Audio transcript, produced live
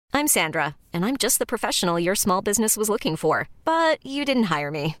I'm Sandra, and I'm just the professional your small business was looking for. But you didn't hire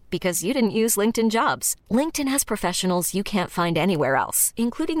me because you didn't use LinkedIn Jobs. LinkedIn has professionals you can't find anywhere else,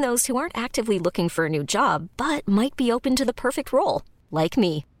 including those who aren't actively looking for a new job, but might be open to the perfect role, like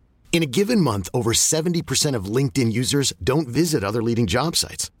me. In a given month, over 70% of LinkedIn users don't visit other leading job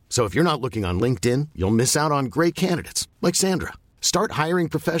sites. So if you're not looking on LinkedIn, you'll miss out on great candidates like Sandra. Start hiring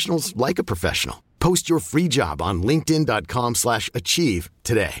professionals like a professional. Post your free job on linkedin.com/achieve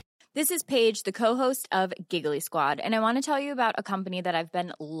today. This is Paige, the co-host of Giggly Squad, and I want to tell you about a company that I've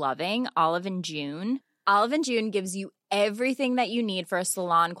been loving, Olive & June. Olive & June gives you everything that you need for a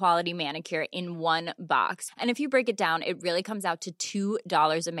salon-quality manicure in one box. And if you break it down, it really comes out to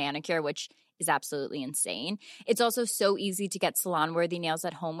 $2 a manicure, which is absolutely insane. It's also so easy to get salon-worthy nails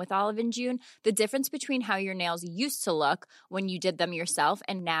at home with Olive & June. The difference between how your nails used to look when you did them yourself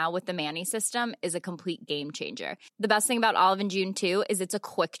and now with the Mani system is a complete game changer. The best thing about Olive & June, too, is it's a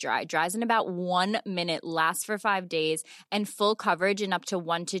quick dry. Dries in about 1 minute, lasts for 5 days, and full coverage in up to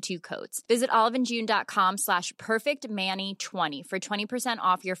 1 to 2 coats. Visit oliveandjune.com/perfectmani20 for 20%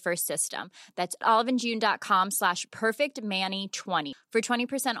 off your first system. That's oliveandjune.com/perfectmani20 for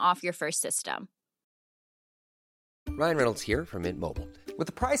 20% off your first system. Ryan Reynolds here from Mint Mobile. With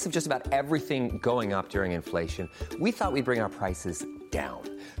the price of just about everything going up during inflation, we thought we'd bring our prices down.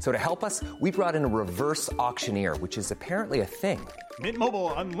 So to help us, we brought in a reverse auctioneer, which is apparently a thing. Mint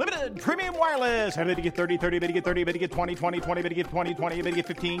Mobile Unlimited Premium Wireless. How to get 30, 30, bit to get 30, bit to get 20, 20, 20, bit to get 20, 20, bit to get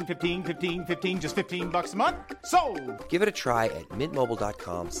 15, 15, 15, 15, just $15 a month? Sold! Give it a try at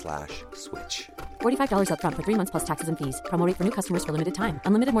mintmobile.com/switch. $45 up front for 3 months plus taxes and fees. Promo rate for new customers for limited time.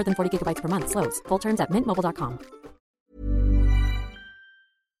 Unlimited more than 40 gigabytes per month. Slows full terms at mintmobile.com.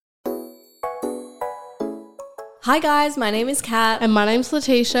 Hi guys, my name is Kat. And my name's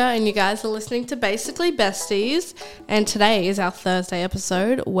Letitia, and you guys are listening to Basically Besties. And today is our Thursday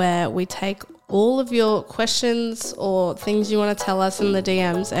episode where we take all of your questions or things you want to tell us in the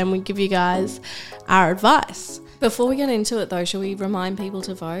DMs and we give you guys our advice. Before we get into it though, should we remind people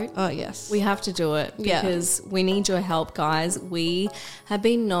to vote? Oh, yes. We have to do it because we need your help, guys. We have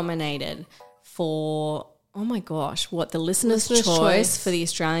been nominated for... oh my gosh, the Listener's Choice for the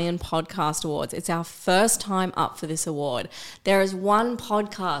Australian Podcast Awards. It's our first time up for this award. There is one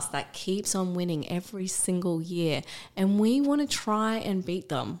podcast that keeps on winning every single year, and we want to try and beat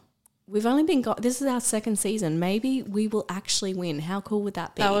them. We've only this is our second season. Maybe we will actually win. How cool would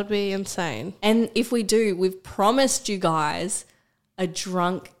that be? That would be insane. And if we do, we've promised you guys a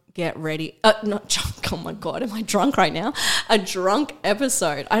drunk get ready. Not drunk. Oh my God, am I drunk right now? A drunk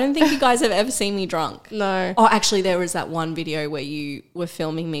episode. I don't think you guys have ever seen me drunk. No. Oh, actually, there was that one video where you were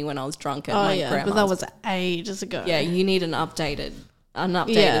filming me when I was drunk at my grandma's. But that was ages ago. Yeah, you need an updated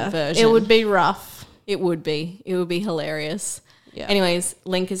version. It would be rough. It would be. It would be hilarious. Yeah. Anyways,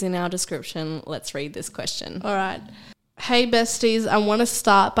 link is in our description. Let's read this question. All right. Hey besties, I want to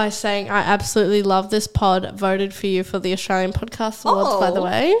start by saying I absolutely love this pod. Voted for you for the Australian Podcast Awards, by the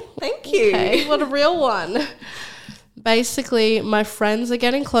way. Thank you. Okay, what a real one. Basically, my friends are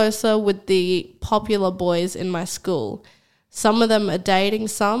getting closer with the popular boys in my school. Some of them are dating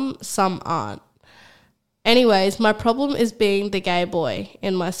some aren't. Anyways, my problem is being the gay boy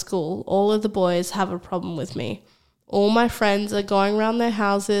in my school. All of the boys have a problem with me. All my friends are going around their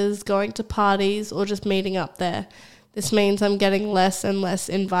houses, going to parties, or just meeting up there. This means I'm getting less and less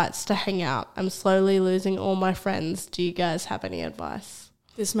invites to hang out. I'm slowly losing all my friends. Do you guys have any advice?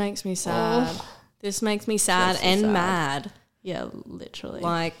 This makes me sad. This makes me sad and mad. Yeah, literally.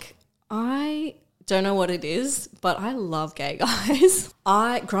 Like, I don't know what it is, but I love gay guys.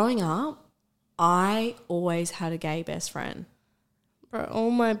 Growing up, I always had a gay best friend. Bro, all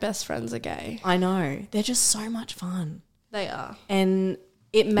my best friends are gay. I know. They're just so much fun. They are. And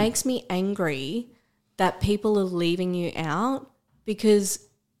it makes me angry that people are leaving you out because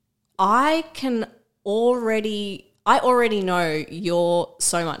I already know you're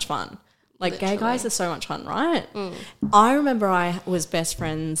so much fun. Like, literally. Gay guys are so much fun, right? Mm. I remember I was best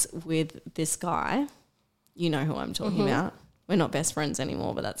friends with this guy. You know who I'm talking about. We're not best friends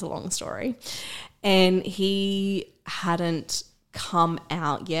anymore, but that's a long story. And he hadn't come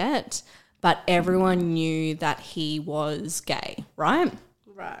out yet, but everyone knew that he was gay, right?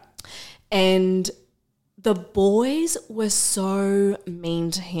 Right. And the boys were so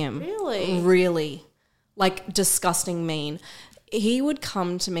mean to him. Really? Really. Like, disgusting mean. He would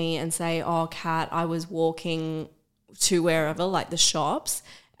come to me and say, oh, Kat, I was walking to wherever, like the shops,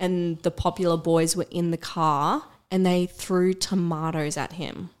 and the popular boys were in the car and they threw tomatoes at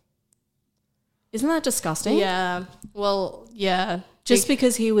him. Isn't that disgusting? Yeah. Well, yeah. Just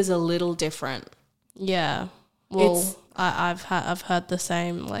because he was a little different. Yeah. Well, I've heard the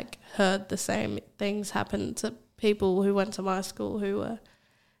same, like, heard the same things happen to people who went to my school who were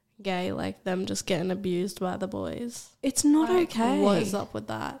gay, like them just getting abused by the boys. It's not Like, okay. What is up with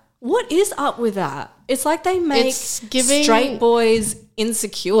that? What is up with that? It's like they make It's giving- straight boys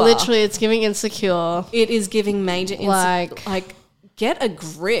insecure. Literally, it's giving insecure. It is giving major Like- like get a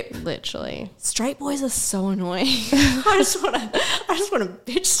grip. Literally. Straight boys are so annoying. I just want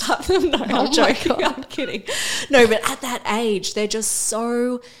to bitch slap them. No, I'm Oh my joking. God. I'm kidding. No, but at that age, they're just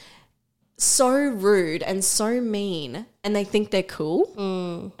so rude and so mean, and they think they're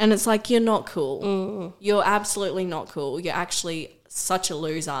cool. And it's like, you're not cool. You're absolutely not cool. You're actually such a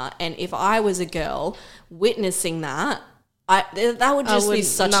loser. And if I was a girl witnessing that, that would just be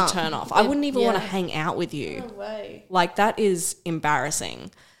such a turn off. I wouldn't even want to hang out with you. No way. Like, that is embarrassing.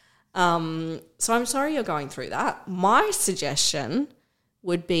 So I'm sorry you're going through that. My suggestion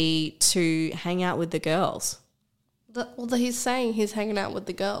would be to hang out with the girls. He's saying he's hanging out with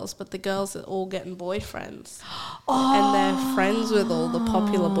the girls, but the girls are all getting boyfriends. And they're friends with all the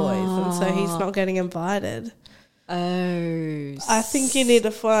popular boys, and so he's not getting invited. Oh. I think you need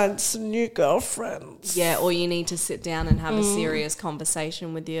to find some new girlfriends. Yeah, or you need to sit down and have a serious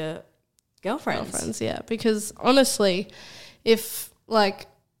conversation with your girlfriends. Yeah, because honestly, if, like,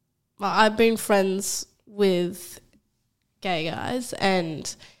 I've been friends with gay guys,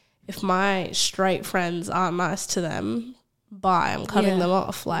 and if my straight friends aren't nice to them, bye, I'm cutting them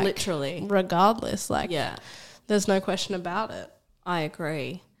off. Like, literally. regardless. Like, Yeah, there's no question about it. I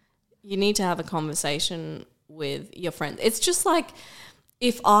agree. You need to have a conversation with your friends. It's just like,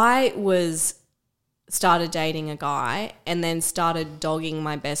 if I started dating a guy and then started dogging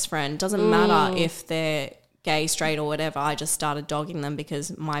my best friend, doesn't matter if they're gay, straight or whatever, I just started dogging them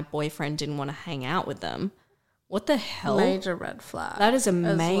because my boyfriend didn't want to hang out with them. What the hell? Major red flag. That is a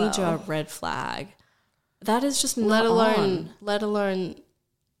major well. red flag. That is just let not on. alone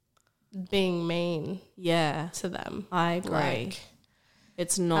being mean Yeah, to them. I agree. Like,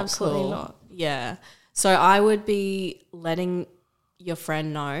 it's not absolutely cool. not. Yeah. So I would be letting your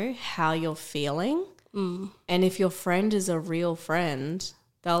friend know how you're feeling. And if your friend is a real friend,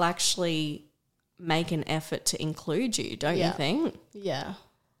 they'll actually make an effort to include you, don't you think? Yeah.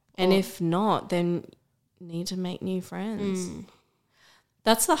 And if not, then you need to make new friends.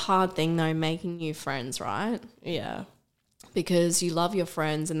 That's the hard thing, though, making new friends, right? Yeah. Because you love your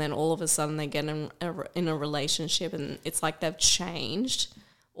friends and then all of a sudden they get in a relationship and it's like they've changed.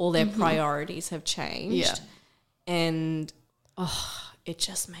 All their priorities have changed. Yeah. And, it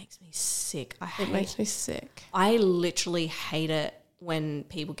just makes me sick. It makes me sick. I literally hate it when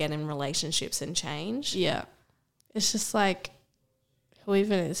people get in relationships and change. Yeah. It's just like, who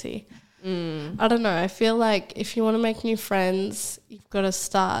even is he? I don't know. I feel like if you want to make new friends, you've got to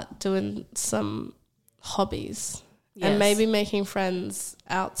start doing some hobbies. Yes. And maybe making friends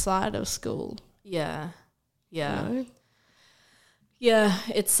outside of school. Yeah. Yeah. You know? Yeah,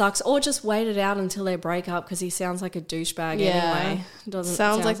 it sucks. Or just wait it out until they break up because he sounds like a douchebag anyway.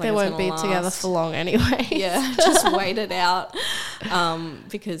 Sounds like they won't be together for long anyway. Yeah, just wait it out.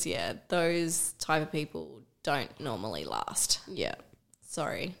 Because, those type of people don't normally last. Yeah.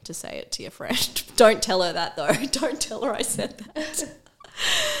 Sorry to say it to your friend. Don't tell her that, though. Don't tell her I said that.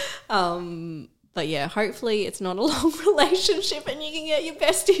 But, yeah, hopefully it's not a long relationship and you can get your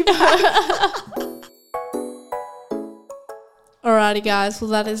bestie back. Alrighty, guys. Well,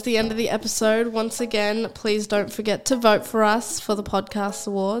 that is the end of the episode. Once again, please don't forget to vote for us for the podcast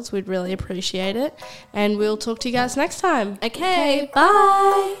awards. We'd really appreciate it. And we'll talk to you guys next time. Okay,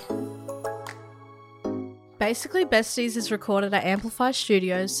 bye. Basically Besties is recorded at Amplify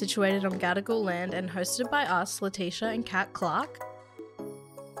Studios, situated on Gadigal land, and hosted by us, Letitia and Kat Clark.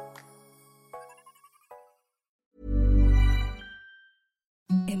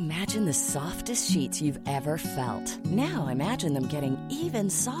 Imagine the softest sheets you've ever felt. Now imagine them getting even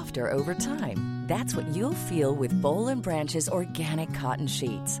softer over time. That's what you'll feel with Boll & Branch's organic cotton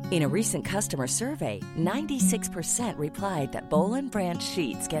sheets. In a recent customer survey, 96% replied that Boll & Branch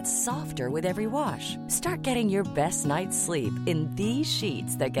sheets get softer with every wash. Start getting your best night's sleep in these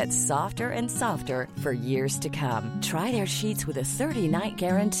sheets that get softer and softer for years to come. Try their sheets with a 30-night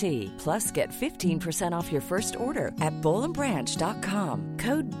guarantee. Plus, get 15% off your first order at bollandbranch.com.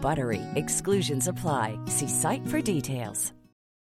 Code BUTTERY. Exclusions apply. See site for details.